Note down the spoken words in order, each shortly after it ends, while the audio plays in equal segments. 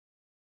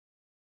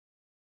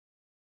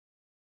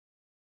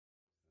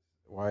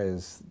why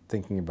is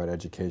thinking about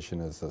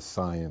education as a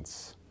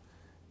science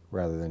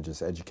rather than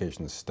just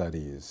education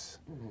studies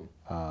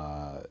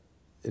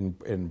an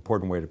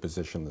important way to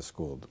position the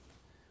school?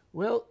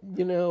 Well,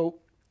 you know,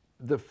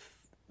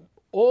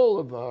 all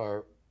of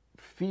our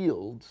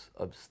fields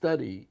of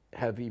study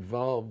have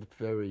evolved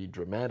very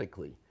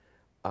dramatically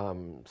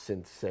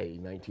since, say,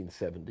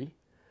 1970.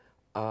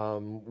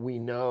 We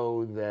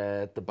know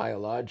that the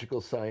biological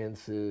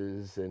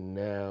sciences and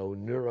now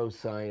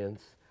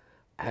neuroscience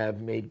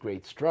have made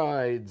great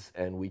strides,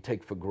 and we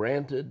take for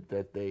granted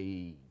that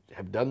they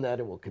have done that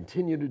and will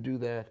continue to do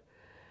that.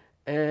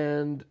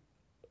 And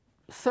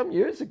some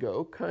years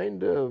ago,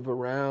 kind of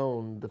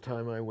around the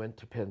time I went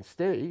to Penn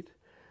State,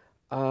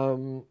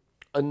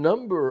 a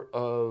number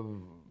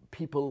of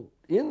people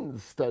in the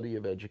study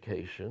of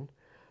education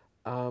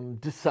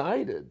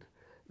decided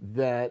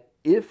that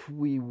if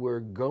we were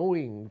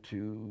going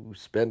to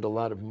spend a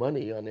lot of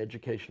money on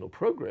educational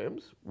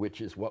programs, which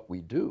is what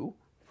we do,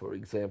 for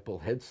example,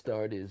 Head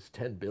Start is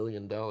 $10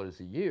 billion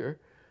a year.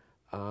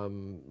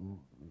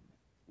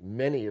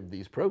 Many of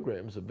these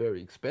programs are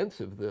very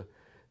expensive.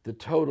 The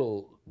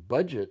total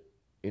budget,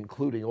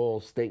 including all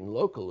state and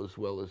local as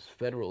well as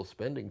federal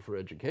spending for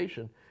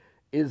education,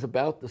 is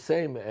about the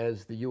same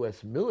as the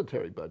U.S.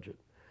 military budget.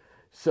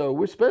 So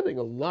we're spending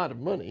a lot of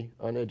money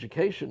on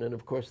education, and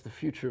of course the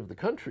future of the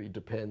country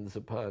depends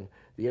upon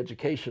the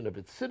education of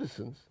its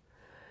citizens.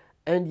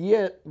 And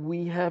yet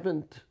we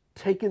haven't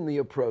taken the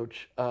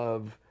approach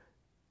of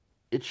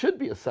it should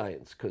be a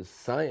science, because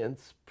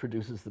science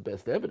produces the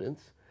best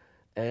evidence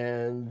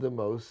and the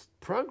most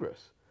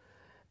progress.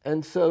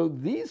 And so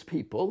these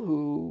people,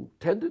 who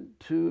tended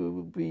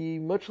to be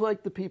much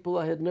like the people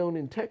I had known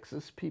in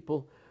Texas,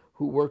 people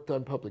who worked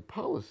on public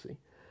policy,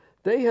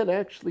 they had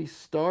actually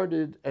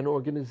started an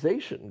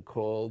organization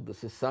called the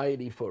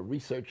Society for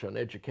Research on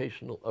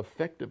Educational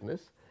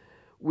Effectiveness,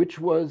 which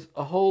was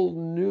a whole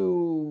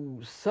new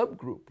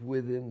subgroup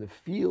within the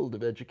field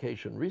of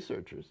education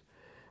researchers.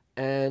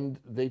 And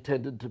they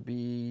tended to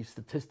be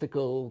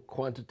statistical,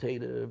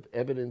 quantitative,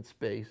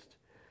 evidence-based.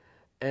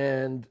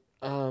 And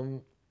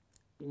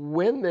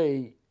when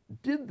they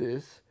did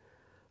this,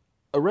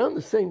 around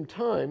the same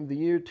time, the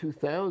year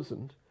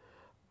 2000,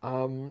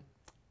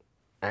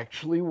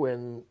 actually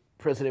when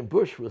President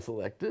Bush was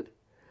elected,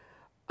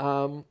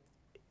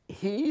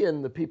 he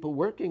and the people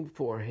working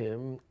for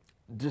him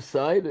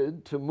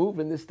decided to move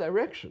in this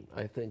direction.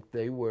 I think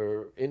they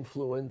were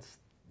influenced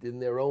in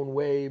their own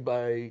way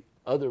by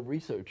other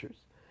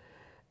researchers.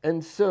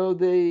 And so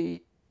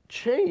they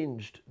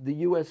changed the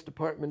U.S.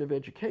 Department of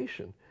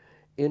Education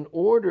in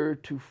order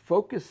to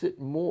focus it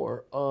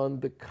more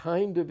on the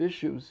kind of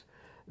issues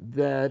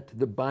that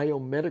the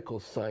biomedical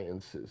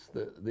sciences,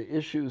 the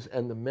issues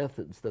and the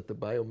methods that the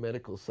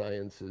biomedical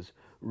sciences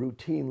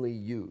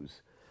routinely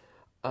use.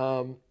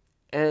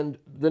 And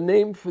the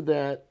name for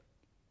that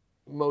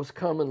most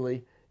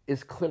commonly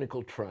is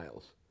clinical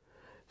trials.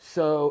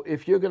 So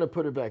if you're going to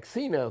put a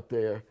vaccine out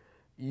there,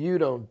 you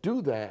don't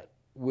do that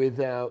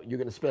without, you're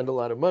going to spend a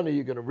lot of money,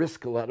 you're going to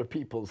risk a lot of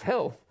people's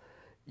health.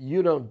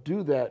 You don't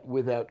do that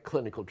without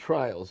clinical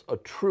trials, a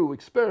true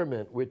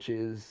experiment, which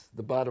is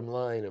the bottom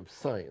line of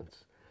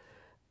science.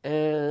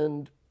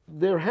 And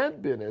there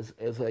had been,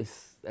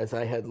 as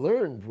I had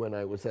learned when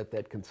I was at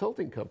that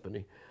consulting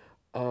company,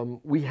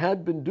 we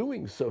had been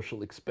doing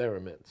social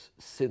experiments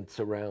since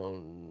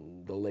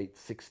around the late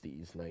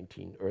 60s,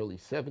 early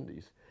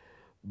 70s,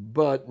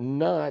 but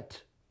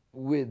not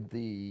with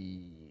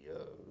the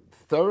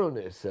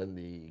thoroughness and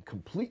the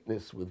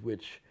completeness with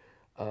which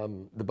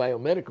the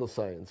biomedical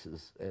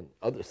sciences and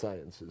other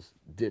sciences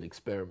did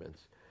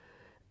experiments.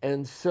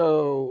 And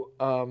so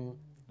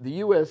the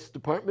U.S.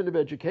 Department of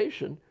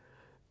Education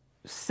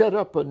set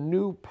up a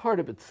new part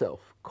of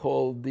itself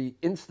called the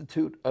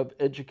Institute of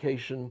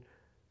Education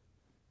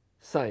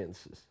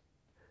Sciences,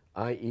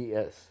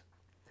 IES.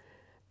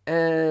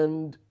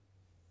 And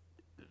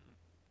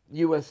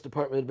U.S.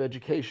 Department of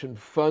Education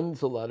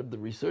funds a lot of the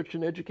research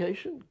in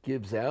education,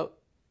 gives out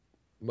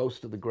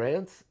most of the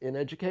grants in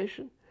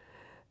education,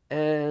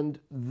 and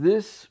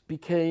this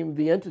became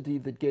the entity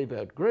that gave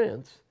out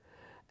grants,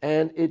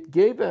 and it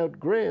gave out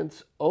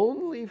grants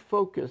only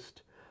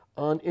focused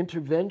on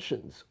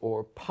interventions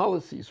or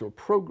policies or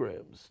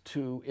programs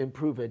to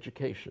improve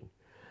education.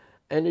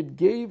 And it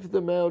gave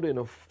them out in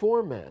a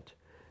format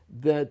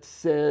that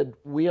said,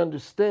 we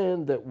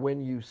understand that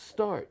when you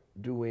start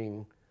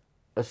doing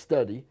a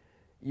study,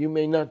 you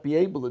may not be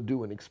able to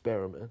do an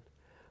experiment,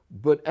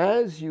 but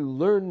as you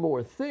learn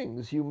more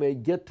things, you may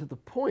get to the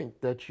point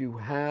that you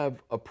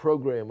have a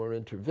program or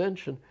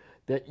intervention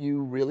that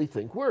you really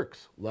think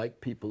works,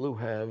 like people who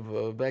have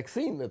a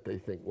vaccine that they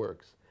think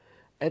works.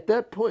 At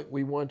that point,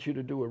 we want you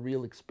to do a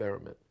real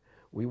experiment.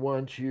 We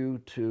want you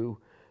to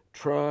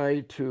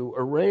try to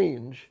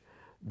arrange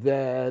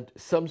that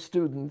some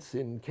students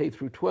in K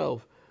through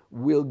 12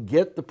 will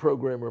get the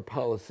program or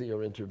policy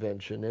or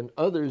intervention, and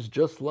others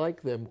just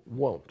like them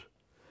won't.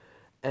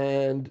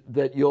 And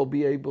that you'll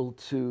be able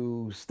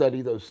to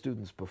study those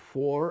students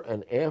before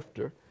and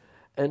after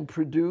and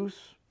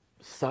produce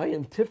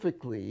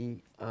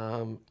scientifically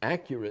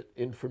accurate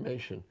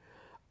information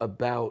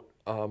about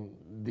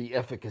the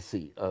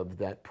efficacy of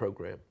that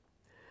program.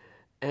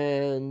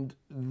 And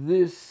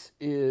this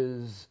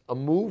is a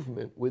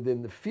movement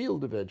within the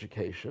field of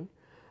education,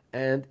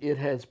 and it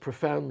has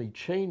profoundly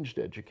changed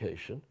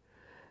education.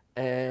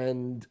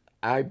 And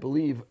I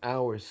believe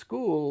our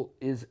school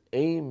is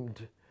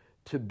aimed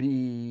to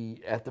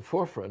be at the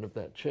forefront of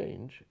that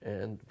change.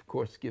 And of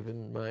course,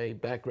 given my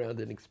background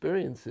and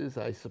experiences,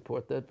 I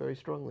support that very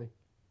strongly.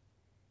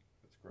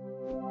 That's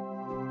great.